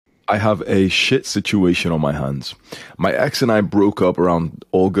I have a shit situation on my hands. My ex and I broke up around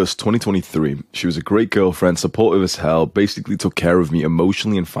August 2023. She was a great girlfriend, supportive as hell, basically took care of me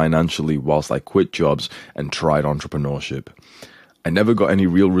emotionally and financially whilst I quit jobs and tried entrepreneurship. I never got any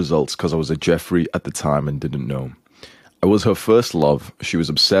real results because I was a Jeffrey at the time and didn't know. I was her first love. She was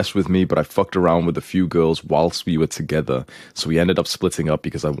obsessed with me, but I fucked around with a few girls whilst we were together, so we ended up splitting up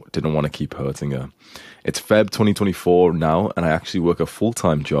because I didn't want to keep hurting her. It's Feb 2024 now, and I actually work a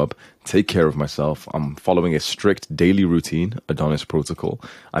full-time job, take care of myself. I'm following a strict daily routine, Adonis protocol.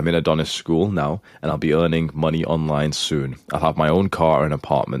 I'm in Adonis school now, and I'll be earning money online soon. I'll have my own car and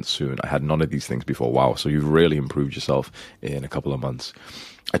apartment soon. I had none of these things before. Wow, so you've really improved yourself in a couple of months.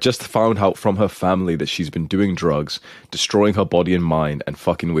 I just found out from her family that she's been doing drugs, destroying her body and mind, and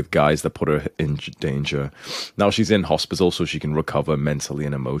fucking with guys that put her in danger. Now she's in hospital so she can recover mentally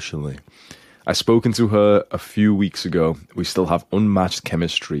and emotionally. I spoken to her a few weeks ago. We still have unmatched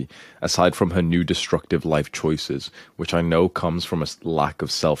chemistry, aside from her new destructive life choices, which I know comes from a lack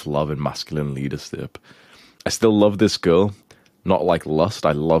of self-love and masculine leadership. I still love this girl, not like lust,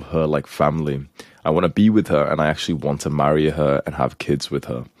 I love her like family. I want to be with her, and I actually want to marry her and have kids with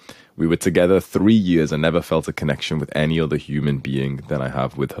her. We were together 3 years and never felt a connection with any other human being than I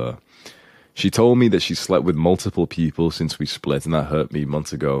have with her. She told me that she slept with multiple people since we split, and that hurt me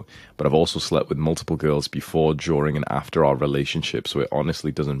months ago, but I've also slept with multiple girls before, during, and after our relationship, so it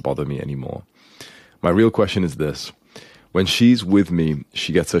honestly doesn't bother me anymore. My real question is this. When she's with me,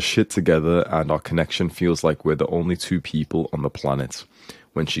 she gets her shit together, and our connection feels like we're the only two people on the planet.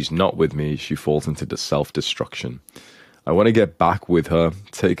 When she's not with me, she falls into self-destruction. I want to get back with her,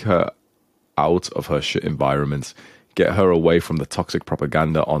 take her out of her shit environment, get her away from the toxic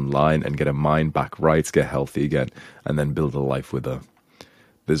propaganda online, and get her mind back right, get healthy again, and then build a life with her.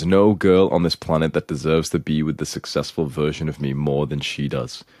 There's no girl on this planet that deserves to be with the successful version of me more than she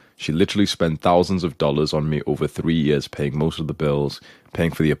does. She literally spent thousands of dollars on me over 3 years, paying most of the bills, paying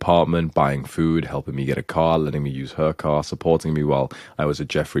for the apartment, buying food, helping me get a car, letting me use her car, supporting me while I was a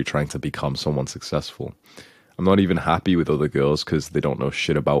Jeffrey trying to become someone successful. I'm not even happy with other girls because they don't know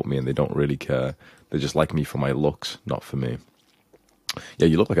shit about me and they don't really care. They just like me for my looks, not for me. Yeah,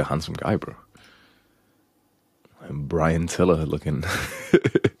 you look like a handsome guy, bro. I'm Brian Tiller looking.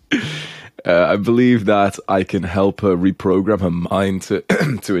 I believe that I can help her reprogram her mind to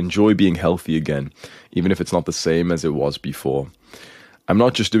to enjoy being healthy again, even if it's not the same as it was before. I'm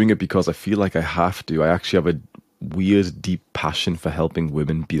not just doing it because I feel like I have to. I actually have a weird, deep passion for helping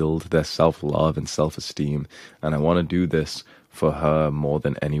women build their self-love and self-esteem, and I want to do this for her more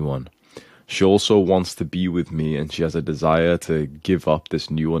than anyone. She also wants to be with me, and she has a desire to give up this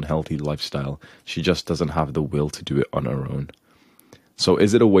new unhealthy lifestyle. She just doesn't have the will to do it on her own. So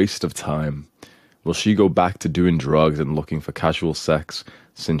is it a waste of time? Will she go back to doing drugs and looking for casual sex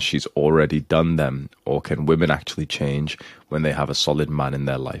since she's already done them? Or can women actually change when they have a solid man in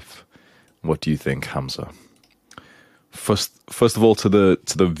their life? What do you think, Hamza? First of all, to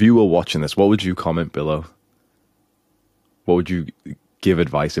the viewer watching this, what would you comment below? What would you give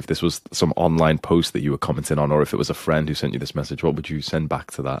advice if this was some online post that you were commenting on, or if it was a friend who sent you this message? What would you send back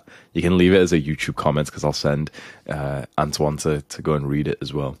to that? You can leave it as a YouTube comment because I'll send Antoine to go and read it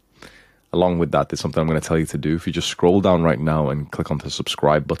as well. Along with that, there's something I'm going to tell you to do. If you just scroll down right now and click on the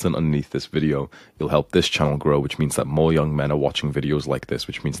subscribe button underneath this video, you'll help this channel grow, which means that more young men are watching videos like this,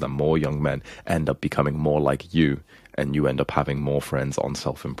 which means that more young men end up becoming more like you, and you end up having more friends on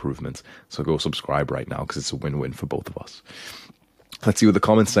self-improvement. So go subscribe right now because it's a win-win for both of us. Let's see what the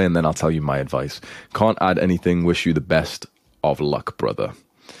comments say, and then I'll tell you my advice. Can't add anything. Wish you the best of luck, brother.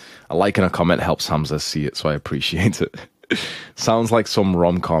 A like and a comment helps Hamza see it, so I appreciate it. Sounds like some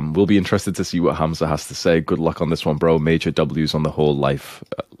rom-com. We'll be interested to see what Hamza has to say. Good luck on this one, bro. Major W's on the whole life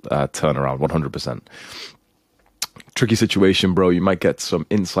turnaround, 100%. Tricky situation, bro. You might get some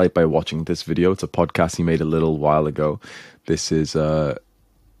insight by watching this video. It's a podcast he made a little while ago. This is...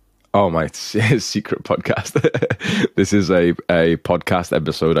 Oh, my secret podcast. This is a podcast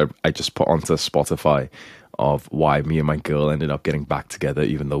episode I just put onto Spotify of why me and my girl ended up getting back together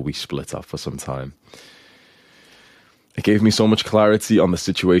even though we split up for some time. It gave me so much clarity on the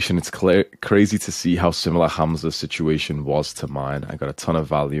situation. It's crazy to see how similar Hamza's situation was to mine. I got a ton of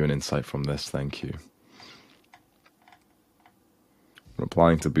value and insight from this. Thank you. I'm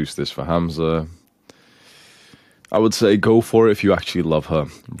applying to boost this for Hamza. I would say go for it if you actually love her.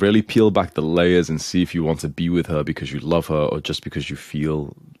 Really peel back the layers and see if you want to be with her because you love her or just because you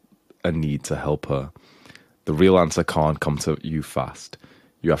feel a need to help her. The real answer can't come to you fast.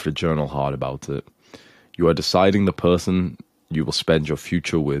 You have to journal hard about it. You are deciding the person you will spend your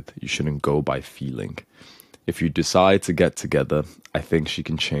future with. You shouldn't go by feeling. If you decide to get together, I think she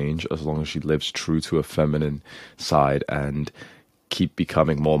can change as long as she lives true to her feminine side and keep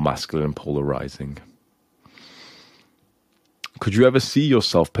becoming more masculine and polarizing. Could you ever see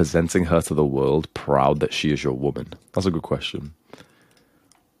yourself presenting her to the world proud that she is your woman? That's a good question.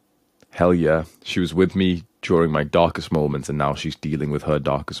 Hell yeah. She was with me during my darkest moments, and now she's dealing with her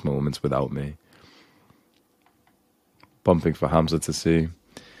darkest moments without me. Bumping for Hamza to see.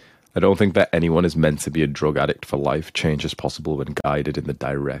 I don't think that anyone is meant to be a drug addict for life. Change is possible when guided in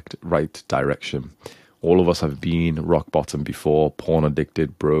the right direction. All of us have been rock bottom before, porn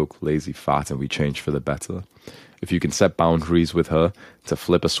addicted, broke, lazy, fat, and we change for the better. If you can set boundaries with her to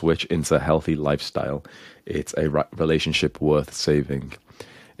flip a switch into a healthy lifestyle, it's a relationship worth saving.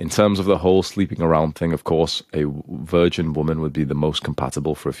 In terms of the whole sleeping around thing, of course, a virgin woman would be the most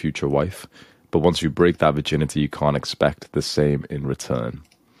compatible for a future wife. But once you break that virginity, you can't expect the same in return.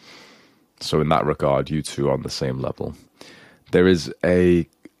 So in that regard, you two are on the same level. There is a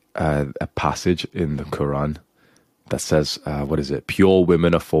passage in the Quran that says, pure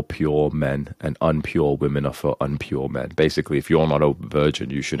women are for pure men and unpure women are for unpure men. Basically, if you're not a virgin,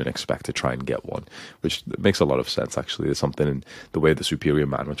 you shouldn't expect to try and get one, which makes a lot of sense, actually. There's something in the way of the superior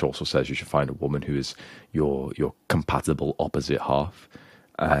man, which also says you should find a woman who is your compatible opposite half.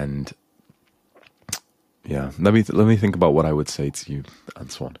 And yeah, let me think about what I would say to you,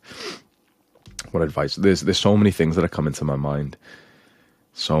 Antoine. What advice? There's so many things that are coming to my mind.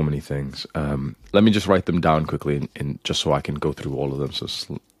 So many things. Let me just write them down quickly, just so I can go through all of them.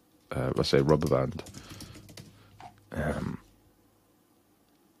 So let's say rubber band.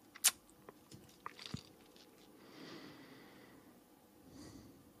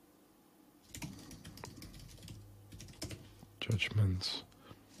 Judgments.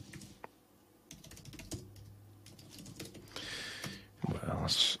 What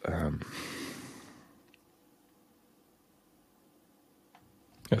else?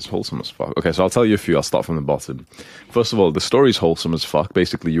 It's wholesome as fuck. Okay, so I'll tell you a few. I'll start from the bottom. First of all, the story's wholesome as fuck.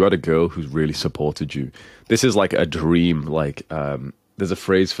 Basically, you had a girl who's really supported you. This is like a dream. Like, there's a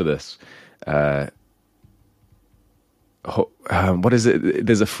phrase for this. What is it?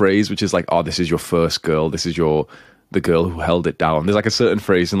 There's a phrase which is like, oh, this is your first girl. This is the girl who held it down. There's like a certain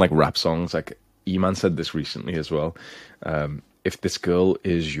phrase in like rap songs. Like, Iman said this recently as well. If this girl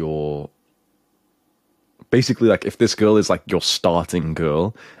is your... Basically, like, if this girl is like your starting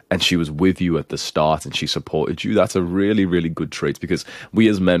girl and she was with you at the start and she supported you, that's a really, really good trait, because we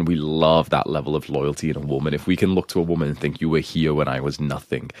as men, we love that level of loyalty in a woman. If we can look to a woman and think, you were here when I was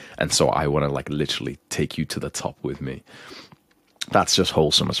nothing, and so I want to like literally take you to the top with me. That's just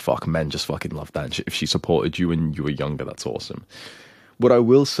wholesome as fuck. Men just fucking love that. And if she supported you when you were younger, that's awesome. What I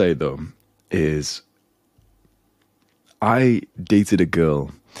will say though is I dated a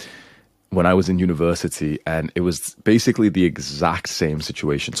girl when I was in university, and it was basically the exact same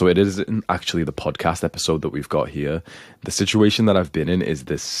situation. So it isn't actually the podcast episode that we've got here. The situation that I've been in is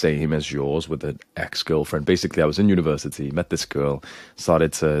the same as yours with an ex-girlfriend. Basically, I was in university, met this girl,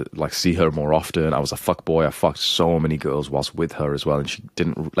 started to like see her more often. I was a fuckboy. I fucked so many girls whilst with her as well. And she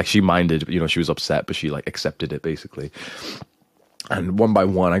didn't, like, she minded, you know, she was upset, but she like accepted it basically. And one by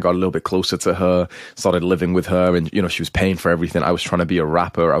one, I got a little bit closer to her, started living with her, and, you know, she was paying for everything. I was trying to be a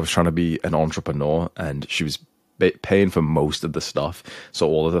rapper. I was trying to be an entrepreneur, and she was paying for most of the stuff. So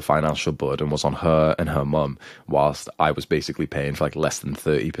all of the financial burden was on her and her mum, whilst I was basically paying for like less than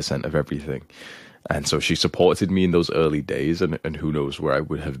 30% of everything. And so she supported me in those early days, and who knows where I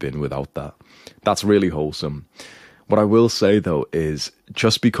would have been without that. That's really wholesome. What I will say, though, is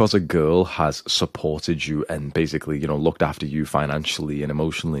just because a girl has supported you and basically, you know, looked after you financially and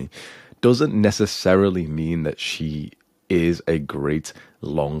emotionally, doesn't necessarily mean that she is a great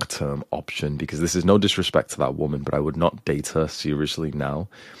long-term option, because this is no disrespect to that woman, but I would not date her seriously now.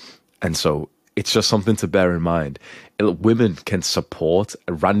 And so it's just something to bear in mind. Women can support,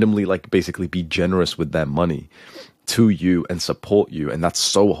 randomly, like basically be generous with their money to you and support you, and that's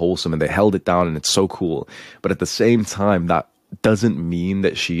so wholesome, and they held it down, and it's so cool. But at the same time, that doesn't mean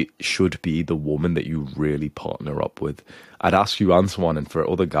that she should be the woman that you really partner up with. I'd ask you, Antoine, and for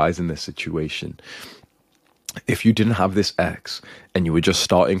other guys in this situation, if you didn't have this ex and you were just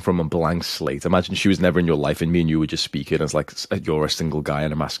starting from a blank slate, imagine she was never in your life and me and you were just speaking as like you're a single guy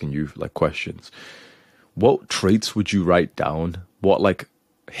and I'm asking you like questions. What traits would you write down? What like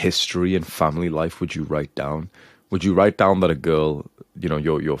history and family life would you write down? Would you write down that a girl, you know,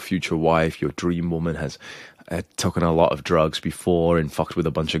 your future wife, your dream woman has taken a lot of drugs before and fucked with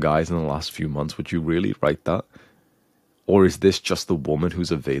a bunch of guys in the last few months? Would you really write that? Or is this just the woman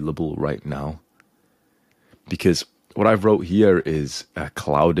who's available right now? Because what I've wrote here is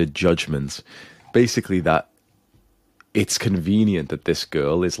clouded judgments. Basically that it's convenient that this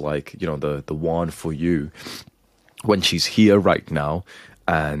girl is like, you know, the one for you when she's here right now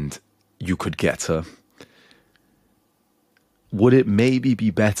and you could get her. Would it maybe be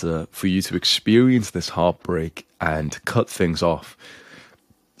better for you to experience this heartbreak and cut things off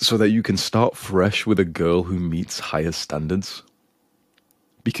so that you can start fresh with a girl who meets higher standards?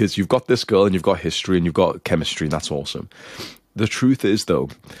 Because you've got this girl and you've got history and you've got chemistry, and that's awesome. The truth is, though,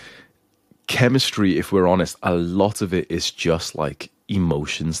 chemistry, if we're honest, a lot of it is just like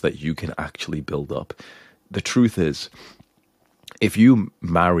emotions that you can actually build up. The truth is, if you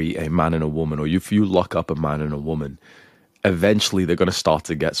marry a man and a woman, or if you lock up a man and a woman, eventually they're going to start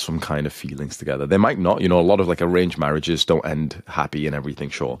to get some kind of feelings together. They might not, you know, a lot of like arranged marriages don't end happy and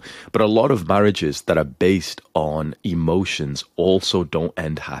everything, sure. But a lot of marriages that are based on emotions also don't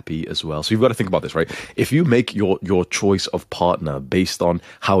end happy as well. So you've got to think about this, right? If you make your choice of partner based on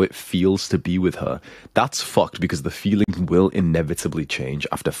how it feels to be with her, that's fucked, because the feeling will inevitably change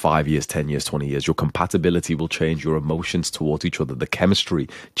after 5 years, 10 years, 20 years. Your compatibility will change, your emotions towards each other, the chemistry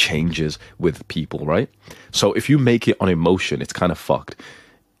changes with people, right? So if you make it on emotion, it's kind of fucked.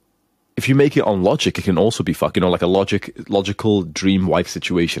 If you make it on logic, it can also be fucked. You know, like a logical dream wife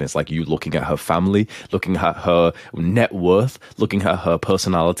situation. It's like you looking at her family, looking at her net worth, looking at her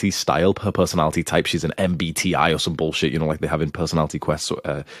personality style, her personality type. She's an MBTI or some bullshit, you know, like they have in personality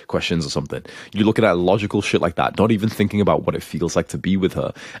questions or something. You're looking at logical shit like that, not even thinking about what it feels like to be with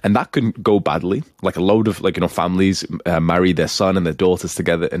her. And that can go badly. Like a load of, like, you know, families marry their son and their daughters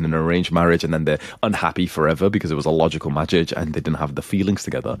together in an arranged marriage, and then they're unhappy forever because it was a logical marriage and they didn't have the feelings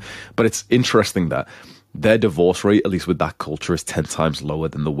together. But it's interesting that their divorce rate, at least with that culture, is 10 times lower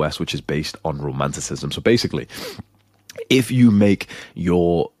than the West, which is based on romanticism. So basically, if you make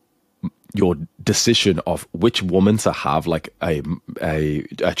your decision of which woman to have like a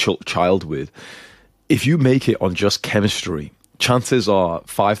child with, if you make it on just chemistry, chances are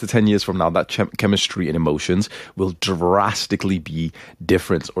 5 to 10 years from now, that chemistry and emotions will drastically be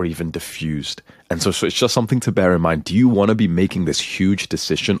different or even diffused. And so it's just something to bear in mind. Do you want to be making this huge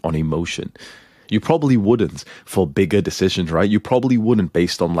decision on emotion? You probably wouldn't for bigger decisions, right? You probably wouldn't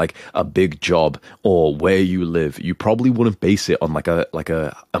based on like a big job or where you live. You probably wouldn't base it on like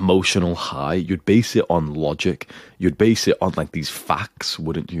a emotional high. You'd base it on logic. You'd base it on like these facts,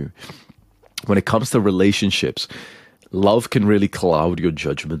 wouldn't you? When it comes to relationships, love can really cloud your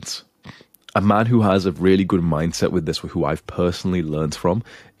judgments. A man who has a really good mindset with this, who I've personally learned from,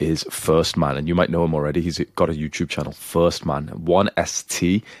 is First Man. And you might know him already. He's got a YouTube channel, First Man,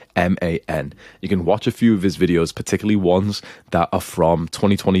 1STMAN. You can watch a few of his videos, particularly ones that are from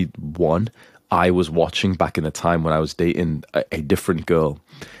 2021. I was watching back in the time when I was dating a different girl.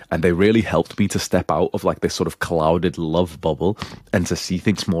 And they really helped me to step out of like this sort of clouded love bubble and to see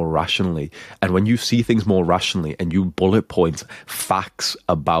things more rationally. And when you see things more rationally and you bullet point facts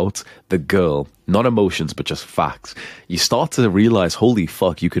about the girl, not emotions, but just facts, you start to realize, holy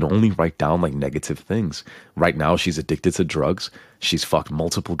fuck, you can only write down like negative things. Right now, she's addicted to drugs. She's fucked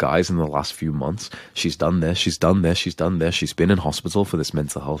multiple guys in the last few months. She's done this, she's done this, she's done this. She's been in hospital for this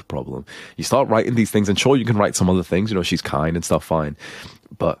mental health problem. You start writing these things, and sure, you can write some other things, you know, she's kind and stuff, fine.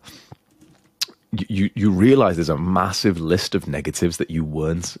 But you realize there's a massive list of negatives that you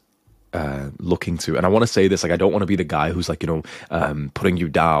weren't looking to. And I want to say this, like, I don't want to be the guy who's like, you know, putting you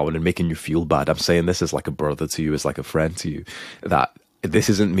down and making you feel bad. I'm saying this as like a brother to you, as like a friend to you, that this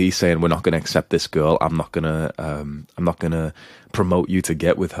isn't me saying we're not going to accept this girl. I'm not gonna promote you to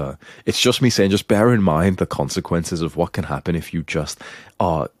get with her. It's just me saying, just bear in mind the consequences of what can happen if you just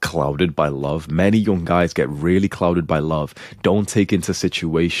are clouded by love. Many young guys get really clouded by love. Don't take into account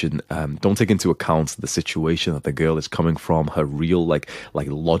the situation that the girl is coming from, her real like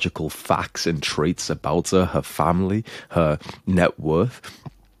logical facts and traits about her family, her net worth,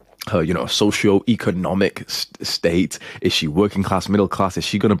 her, you know, socio-economic state. Is she working class, middle class? Is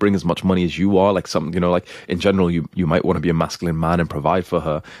she going to bring as much money as you are? Like, some, you know, like in general, you might want to be a masculine man and provide for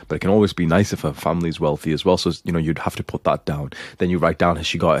her, but it can always be nice if her family's wealthy as well. So, you know, you'd have to put that down. Then you write down, has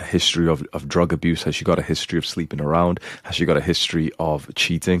she got a history of drug abuse? Has she got a history of sleeping around? Has she got a history of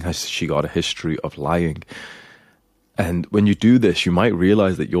cheating? Has she got a history of lying? And when you do this, you might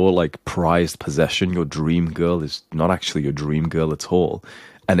realize that your like prized possession, your dream girl, is not actually your dream girl at all.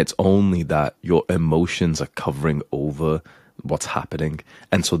 And it's only that your emotions are covering over what's happening.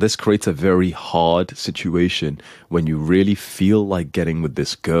 And so this creates a very hard situation when you really feel like getting with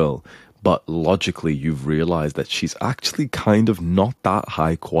this girl, but logically you've realized that she's actually kind of not that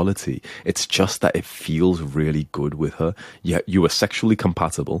high quality. It's just that it feels really good with her. You are sexually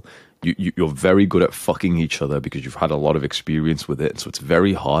compatible. You're very good at fucking each other because you've had a lot of experience with it. So it's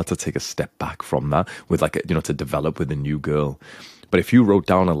very hard to take a step back from that with like, to develop with a new girl. But if you wrote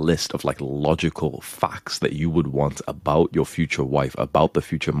down a list of like logical facts that you would want about your future wife, about the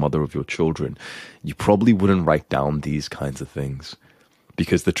future mother of your children, you probably wouldn't write down these kinds of things.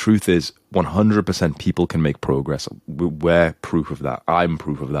 Because the truth is 100% people can make progress. We're proof of that. I'm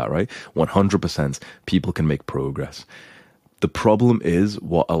proof of that, right? 100% people can make progress. The problem is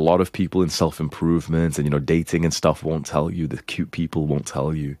what a lot of people in self-improvement and, dating and stuff won't tell you, the cute people won't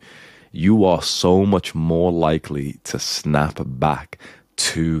tell you. You are so much more likely to snap back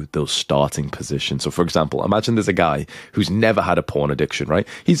to those starting positions. So for example, imagine there's a guy who's never had a porn addiction, right?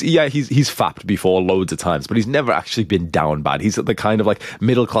 He's fapped before loads of times, but he's never actually been down bad. He's the kind of like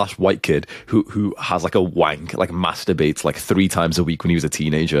middle class white kid who has like a wank, like masturbates like 3 times a week when he was a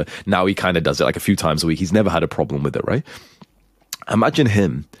teenager. Now he kind of does it like a few times a week. He's never had a problem with it, right? Imagine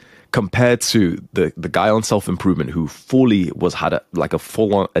him compared to the guy on self-improvement who fully had a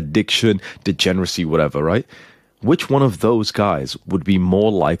full-on addiction, degeneracy, whatever, right? Which one of those guys would be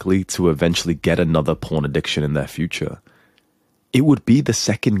more likely to eventually get another porn addiction in their future? It would be the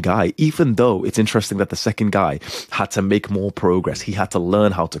second guy, even though it's interesting that the second guy had to make more progress. He had to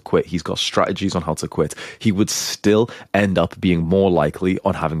learn how to quit. He's got strategies on how to quit. He would still end up being more likely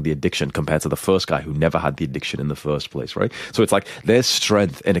on having the addiction compared to the first guy who never had the addiction in the first place, right? So it's like there's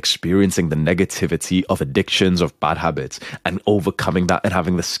strength in experiencing the negativity of addictions, of bad habits, and overcoming that and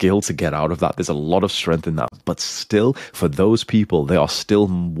having the skill to get out of that. There's a lot of strength in that. But still, for those people, they are still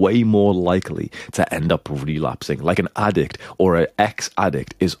way more likely to end up relapsing. Like an addict or an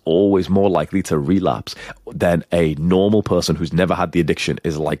ex-addict is always more likely to relapse than a normal person who's never had the addiction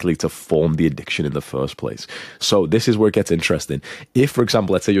is likely to form the addiction in the first place. So this is where it gets interesting. If, for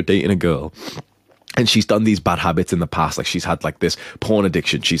example, let's say you're dating a girl and she's done these bad habits in the past, like she's had like this porn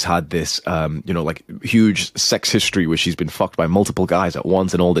addiction, she's had this, like huge sex history where she's been fucked by multiple guys at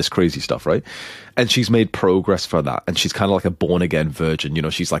once and all this crazy stuff, right? And she's made progress for that. And she's kind of like a born again virgin.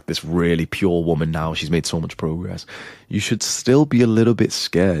 She's like this really pure woman now. She's made so much progress. You should still be a little bit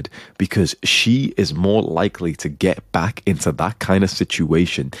scared because she is more likely to get back into that kind of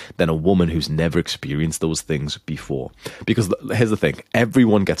situation than a woman who's never experienced those things before. Because here's the thing,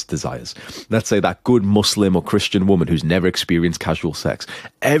 everyone gets desires. Let's say that good Muslim or Christian woman who's never experienced casual sex,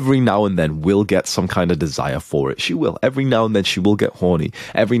 every now and then will get some kind of desire for it. She will. Every now and then she will get horny.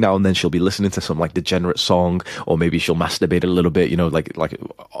 Every now and then she'll be listening to some like degenerate song, or maybe she'll masturbate a little bit, like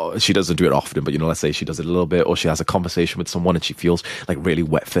she doesn't do it often, but let's say she does it a little bit, or she has a conversation with someone and she feels like really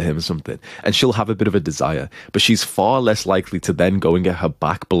wet for him or something, and she'll have a bit of a desire, but she's far less likely to then go and get her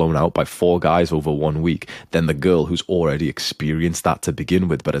back blown out by 4 guys over 1 week than the girl who's already experienced that to begin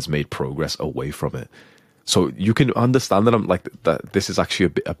with but has made progress away from it. So you can understand that this is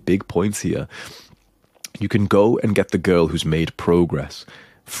actually a big point here. You can go and get the girl who's made progress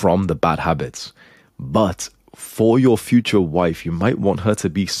from the bad habits, but for your future wife, you might want her to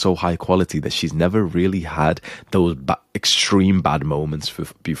be so high quality that she's never really had those extreme bad moments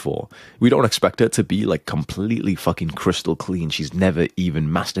before. We don't expect her to be like completely fucking crystal clean. She's never even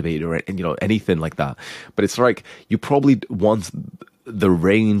masturbated or anything like that. But it's like you probably want the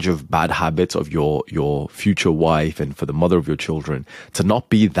range of bad habits of your future wife and for the mother of your children to not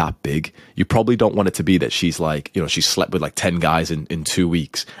be that big. You probably don't want it to be that she's like, she slept with like 10 guys in 2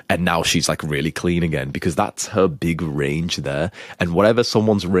 weeks and now she's like really clean again, because that's her big range there. And whatever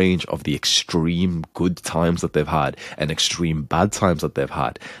someone's range of the extreme good times that they've had and extreme bad times that they've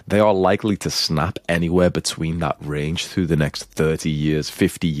had, they are likely to snap anywhere between that range through the next 30 years,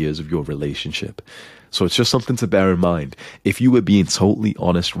 50 years of your relationship. So it's just something to bear in mind. If you were being totally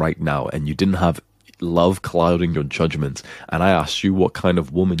honest right now and you didn't have love clouding your judgment, and I asked you what kind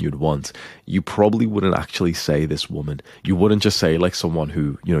of woman you'd want, you probably wouldn't actually say this woman. You wouldn't just say like someone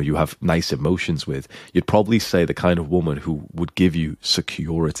who, you have nice emotions with. You'd probably say the kind of woman who would give you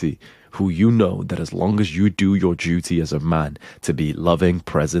security, who that as long as you do your duty as a man to be loving,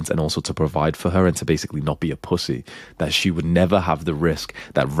 present, and also to provide for her and to basically not be a pussy, that she would never have the risk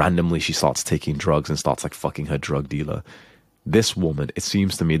that randomly she starts taking drugs and starts like fucking her drug dealer. This woman, it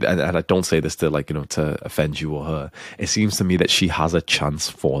seems to me, and I don't say this to to offend you or her, it seems to me that she has a chance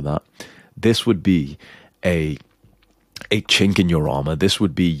for that. This would be a chink in your armor. This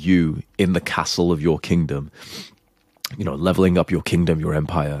would be you in the castle of your kingdom, leveling up your kingdom, your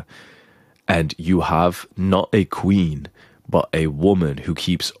empire. And you have not a queen, but a woman who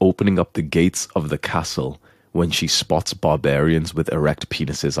keeps opening up the gates of the castle when she spots barbarians with erect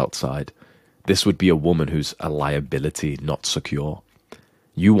penises outside. This would be a woman who's a liability, not secure.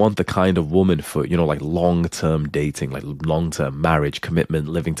 You want the kind of woman for, like long-term dating, like long-term marriage, commitment,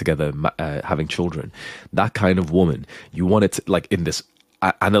 living together, having children. That kind of woman, you want it to, like in this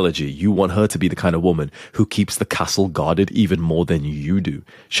analogy, you want her to be the kind of woman who keeps the castle guarded even more than you do.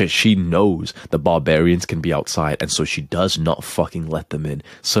 She knows the barbarians can be outside, and so she does not fucking let them in.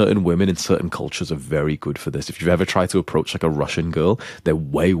 Certain women in certain cultures are very good for this. If you've ever tried to approach like a Russian girl, they're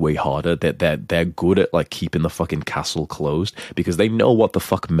way, way harder. They're good at like keeping the fucking castle closed because they know what the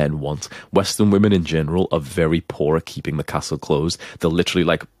fuck men want. Western women in general are very poor at keeping the castle closed. They'll literally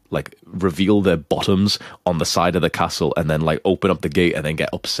like reveal their bottoms on the side of the castle and then like open up the gate and then get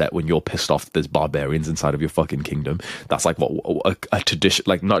upset when you're pissed off that there's barbarians inside of your fucking kingdom. That's like what a tradition,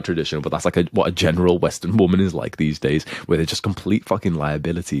 like not traditional, but that's like what a general Western woman is like these days, where they're just complete fucking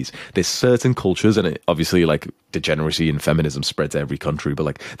liabilities. There's certain cultures, and it obviously like degeneracy and feminism spread to every country, but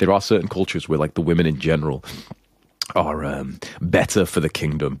like there are certain cultures where like the women in general are better for the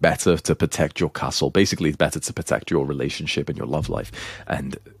kingdom, better to protect your castle. Basically, it's better to protect your relationship and your love life.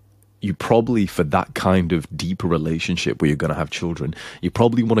 And you probably, for that kind of deeper relationship where you're going to have children, you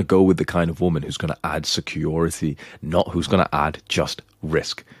probably want to go with the kind of woman who's going to add security, not who's going to add just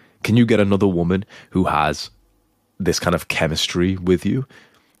risk. Can you get another woman who has this kind of chemistry with you?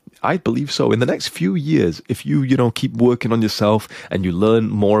 I believe so. In the next few years, if you keep working on yourself and you learn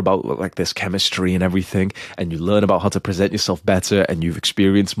more about like this chemistry and everything, and you learn about how to present yourself better, and you've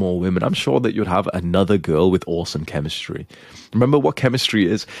experienced more women, I'm sure that you'd have another girl with awesome chemistry. Remember what chemistry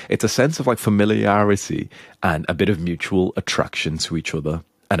is? It's a sense of like familiarity and a bit of mutual attraction to each other,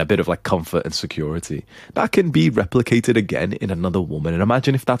 and a bit of like comfort and security. That can be replicated again in another woman. And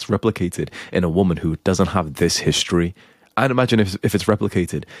imagine if that's replicated in a woman who doesn't have this history. And imagine if it's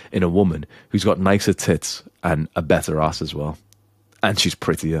replicated in a woman who's got nicer tits and a better ass as well. And she's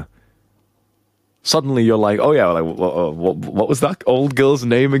prettier. Suddenly you're like, oh yeah, like, what was that old girl's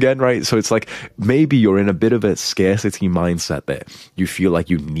name again, right? So it's like, maybe you're in a bit of a scarcity mindset there. You feel like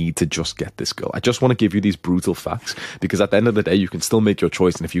you need to just get this girl. I just want to give you these brutal facts, because at the end of the day, you can still make your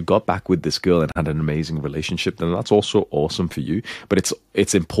choice. And if you got back with this girl and had an amazing relationship, then that's also awesome for you. But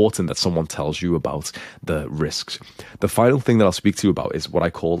it's important that someone tells you about the risks. The final thing that I'll speak to you about is what I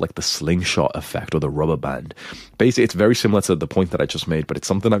call like the slingshot effect, or the rubber band. Basically, it's very similar to the point that I just made, but it's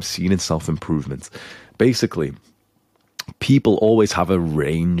something I've seen in self-improvement. Basically, people always have a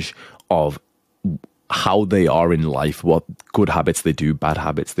range of how they are in life, what good habits they do, bad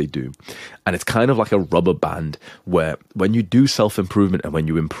habits they do. And it's kind of like a rubber band, where when you do self-improvement and when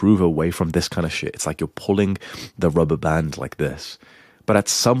you improve away from this kind of shit, it's like you're pulling the rubber band like this. But at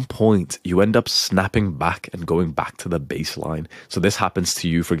some point, you end up snapping back and going back to the baseline. So this happens to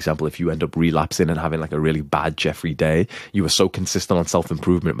you, for example, if you end up relapsing and having like a really bad Jeffrey day. You were so consistent on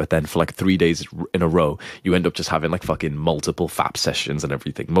self-improvement, but then for like 3 days in a row, you end up just having like fucking multiple FAP sessions and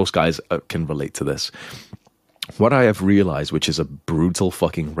everything. Most guys can relate to this. What I have realized, which is a brutal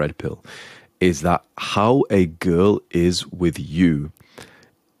fucking red pill, is that how a girl is with you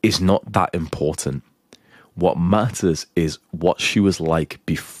is not that important. What matters is what she was like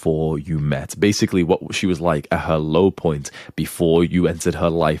before you met. Basically, what she was like at her low point before you entered her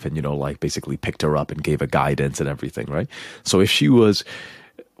life and, like basically picked her up and gave her guidance and everything, right? So if she was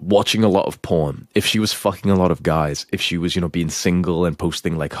watching a lot of porn, if she was fucking a lot of guys, if she was, being single and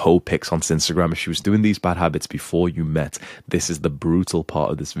posting like hoe pics on Instagram, if she was doing these bad habits before you met, this is the brutal part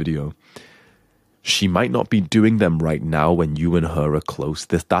of this video. She might not be doing them right now when you and her are close.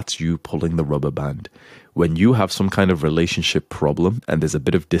 That's you pulling the rubber band. When you have some kind of relationship problem and there's a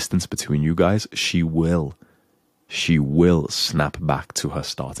bit of distance between you guys, she will snap back to her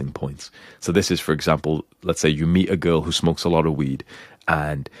starting points. So this is, for example, let's say you meet a girl who smokes a lot of weed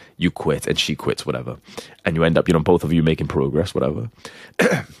and you quit and she quits, whatever. And you end up, both of you making progress, whatever.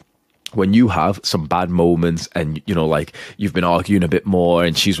 When you have some bad moments and, like you've been arguing a bit more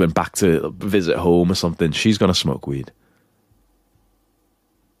and she's went back to visit home or something, she's going to smoke weed.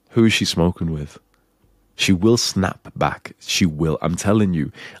 Who is she smoking with? She will snap back. She will. I'm telling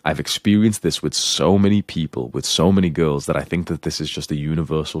you, I've experienced this with so many people, with so many girls, that I think that this is just a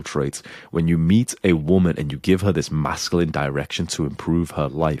universal trait. When you meet a woman and you give her this masculine direction to improve her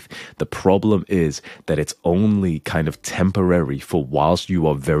life, the problem is that it's only kind of temporary for whilst you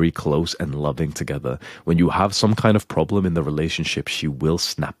are very close and loving together. When you have some kind of problem in the relationship, she will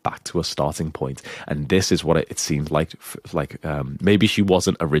snap back to a starting point. And this is what it seems like maybe she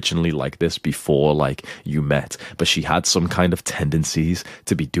wasn't originally like this before, like, you met, but she had some kind of tendencies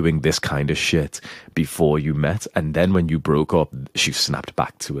to be doing this kind of shit before you met, and then when you broke up, she snapped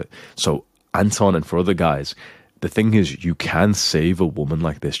back to it. So Anton and for other guys, the thing is, you can save a woman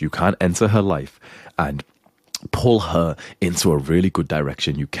like this. You can enter her life and pull her into a really good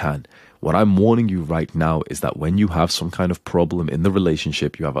direction. You can. What I'm warning you right now is that when you have some kind of problem in the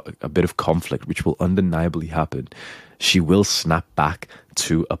relationship, you have a bit of conflict, which will undeniably happen, she will snap back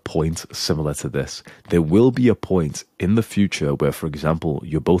to a point similar to this. There will be a point in the future where, for example,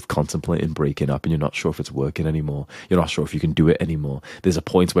 you're both contemplating breaking up and you're not sure if it's working anymore. You're not sure if you can do it anymore. There's a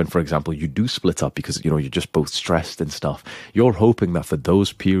point when, for example, you do split up because, you're just both stressed and stuff. You're hoping that for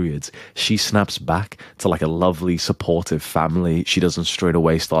those periods, she snaps back to like a lovely, supportive family. She doesn't straight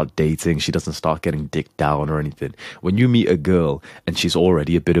away start dating. She doesn't start getting dicked down or anything. When you meet a girl and she's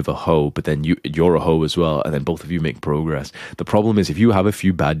already a bit of a hoe, but then you're a hoe as well, and then both of you make progress. The problem is if you have a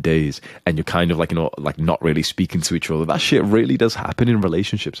few bad days and you're kind of like, not really speaking to each other, that shit really does happen in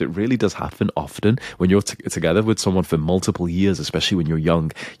relationships. It really does happen often when you're together with someone for multiple years, especially when you're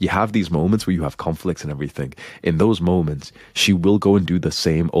young. You have these moments where you have conflicts and everything. In those moments, she will go and do the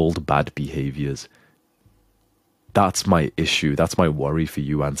same old bad behaviors. That's my issue. That's my worry for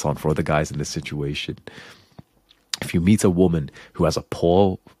you, Anton, for other guys in this situation. If you meet a woman who has a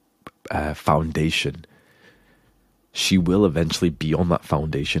poor foundation, she will eventually be on that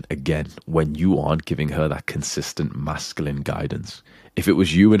foundation again when you aren't giving her that consistent masculine guidance. If it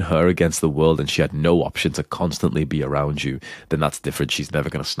was you and her against the world and she had no option to constantly be around you, then that's different. She's never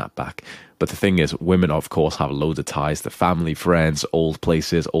going to snap back. But the thing is, women, of course, have loads of ties to family, friends, old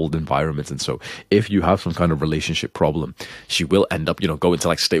places, old environments. And so if you have some kind of relationship problem, she will end up, going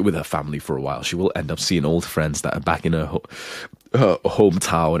to stay with her family for a while. She will end up seeing old friends that are back in her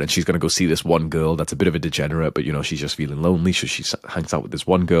hometown, and she's going to go see this one girl that's a bit of a degenerate, but she's just feeling lonely, so she hangs out with this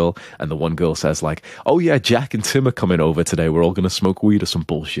one girl, and the one girl says oh yeah, Jack and Tim are coming over today, we're all going to smoke weed or some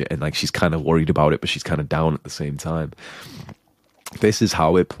bullshit, and she's kind of worried about it, but she's kind of down at the same time. This is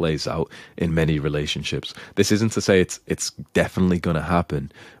how it plays out in many relationships. This isn't to say it's definitely going to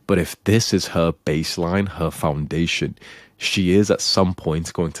happen, but if this is her baseline, her foundation, she is at some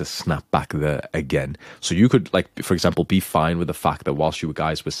point going to snap back there again. So you could, for example, be fine with the fact that whilst you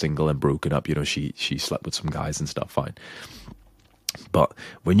guys were single and broken up, she slept with some guys and stuff, fine. But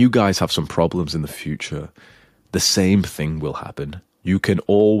when you guys have some problems in the future, the same thing will happen. You can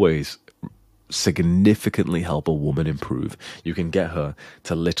always significantly help a woman improve. You can get her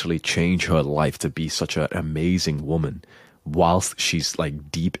to literally change her life to be such an amazing woman whilst she's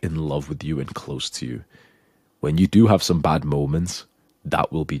deep in love with you and close to you. When you do have some bad moments,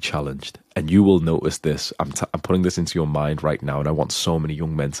 that will be challenged. And you will notice this. I'm putting this into your mind right now, and I want so many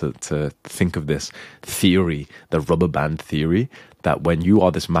young men to think of this theory, the rubber band theory, that when you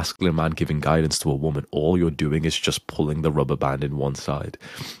are this masculine man giving guidance to a woman, all you're doing is just pulling the rubber band in one side.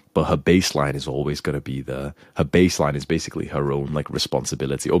 But her baseline is always going to be there. Her baseline is basically her own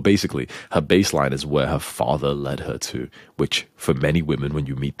responsibility, or basically her baseline is where her father led her to, which for many women, when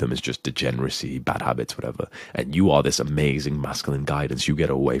you meet them, is just degeneracy, bad habits, whatever. And you are this amazing masculine guidance. You get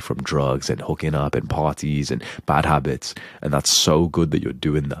away from drugs and hooking up and parties and bad habits. And that's so good that you're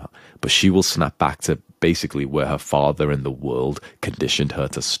doing that. But she will snap back to basically where her father and the world conditioned her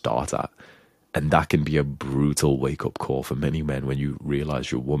to start at. And that can be a brutal wake-up call for many men when you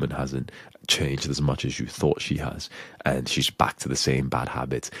realize your woman hasn't changed as much as you thought she has. And she's back to the same bad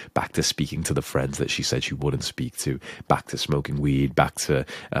habits, back to speaking to the friends that she said she wouldn't speak to, back to smoking weed, back to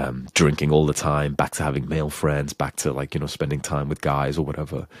drinking all the time, back to having male friends, back to spending time with guys or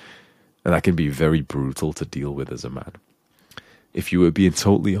whatever. And that can be very brutal to deal with as a man. If you were being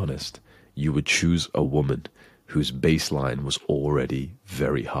totally honest, you would choose a woman whose baseline was already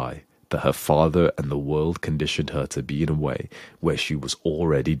very high, that her father and the world conditioned her to be in a way where she was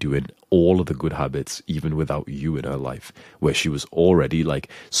already doing all of the good habits, even without you in her life, where she was already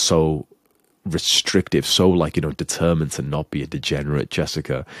so restrictive, so determined to not be a degenerate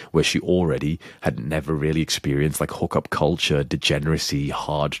Jessica, where she already had never really experienced hookup culture, degeneracy,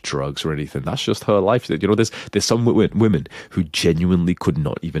 hard drugs or anything. That's just her life. There's some women who genuinely could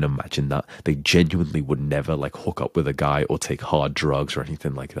not even imagine that. They genuinely would never hook up with a guy or take hard drugs or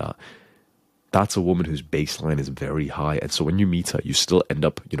anything like that. That's a woman whose baseline is very high. And so when you meet her, you still end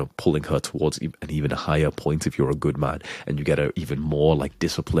up, pulling her towards an even higher point if you're a good man. And you get her even more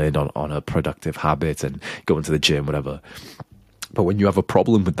disciplined on her productive habits and going to the gym, whatever. But when you have a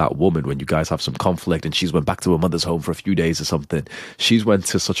problem with that woman, when you guys have some conflict and she's went back to her mother's home for a few days or something, she's went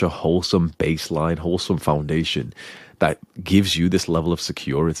to such a wholesome baseline, wholesome foundation that gives you this level of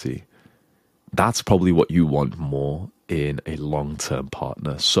security. That's probably what you want more in a long-term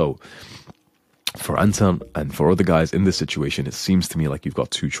partner. So for Anton and for other guys in this situation, it seems to me like you've got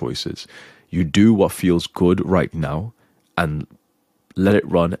two choices. You do what feels good right now and let it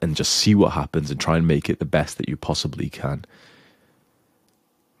run and just see what happens and try and make it the best that you possibly can.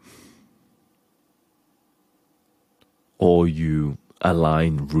 Or you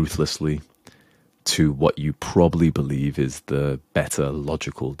align ruthlessly to what you probably believe is the better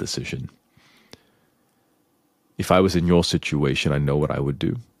logical decision. If I was in your situation, I know what I would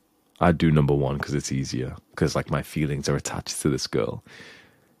do. I'd do number one because it's easier, because like my feelings are attached to this girl.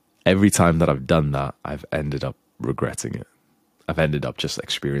 Every time that I've done that, I've ended up regretting it. I've ended up just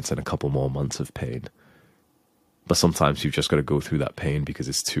experiencing a couple more months of pain. But sometimes you've just got to go through that pain because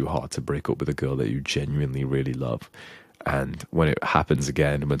it's too hard to break up with a girl that you genuinely really love. And when it happens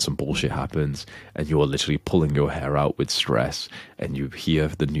again, when some bullshit happens and you're literally pulling your hair out with stress and you hear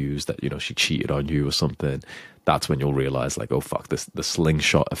the news that, you know, she cheated on you or something, that's when you'll realize, like, oh fuck, the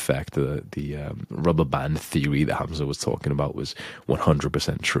slingshot effect, the rubber band theory that Hamza was talking about was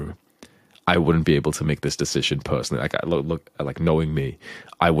 100% true. I wouldn't be able to make this decision personally. Like, like knowing me,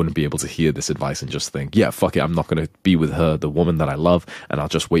 I wouldn't be able to hear this advice and just think, yeah, fuck it, I'm not going to be with her, the woman that I love, and I'll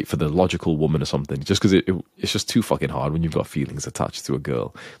just wait for the logical woman or something. Just because it's just too fucking hard when you've got feelings attached to a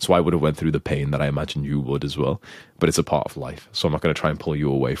girl. So I would have went through the pain that I imagine you would as well. But it's a part of life. So I'm not going to try and pull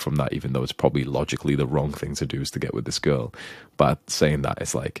you away from that, even though it's probably logically the wrong thing to do is to get with this girl. But saying that,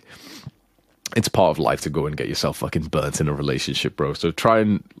 it's like, it's part of life to go and get yourself fucking burnt in a relationship, bro. So try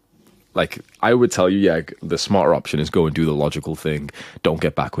and, like, I would tell you, yeah, the smarter option is go and do the logical thing. Don't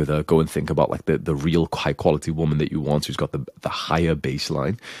get back with her. Go and think about, like, the real high quality woman that you want, who's got the higher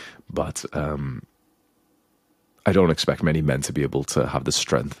baseline. But I don't expect many men to be able to have the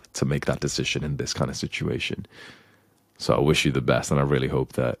strength to make that decision in this kind of situation. So I wish you the best, and I really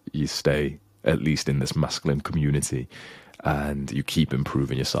hope that you stay at least in this masculine community and you keep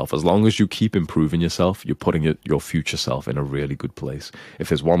improving yourself. As long as you keep improving yourself, you're putting your future self in a really good place. If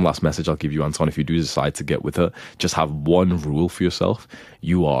there's one last message I'll give you, Anton, if you do decide to get with her, just have one rule for yourself.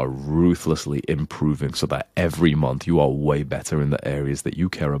 You are ruthlessly improving so that every month you are way better in the areas that you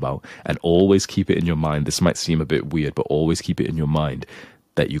care about. And always keep it in your mind. This might seem a bit weird, but always keep it in your mind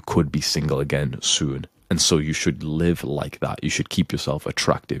that you could be single again soon. And so you should live like that. You should keep yourself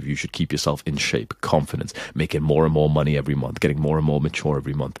attractive. You should keep yourself in shape, confidence, making more and more money every month, getting more and more mature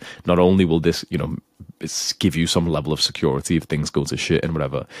every month. Not only will this, you know, give you some level of security if things go to shit and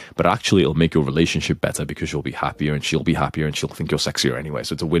whatever, but actually it'll make your relationship better because you'll be happier and she'll be happier and she'll think you're sexier anyway.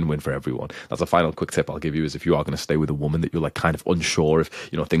 So it's a win-win for everyone. That's a final quick tip I'll give you, is if you are going to stay with a woman that you're like kind of unsure if,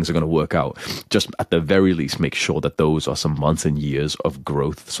 you know, things are going to work out, just at the very least make sure that those are some months and years of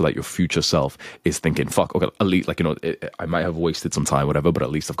growth so that your future self is thinking, fuck, okay, at least, like, you know, I might have wasted some time, whatever, but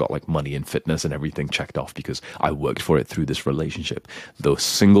at least I've got like money and fitness and everything checked off because I worked for it through this relationship. The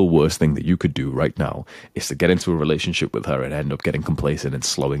single worst thing that you could do right now is to get into a relationship with her and end up getting complacent and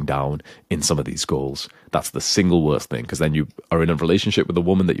slowing down in some of these goals. That's the single worst thing, because then you are in a relationship with a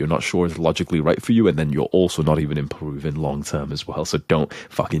woman that you're not sure is logically right for you, and then you're also not even improving long term as well. So don't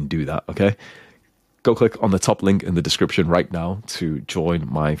fucking do that, okay? Go click on the top link in the description right now to join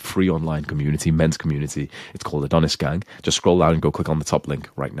my free online community, men's community. It's called Adonis Gang. Just scroll down and go click on the top link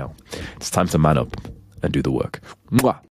right now. It's time to man up and do the work. Mwah!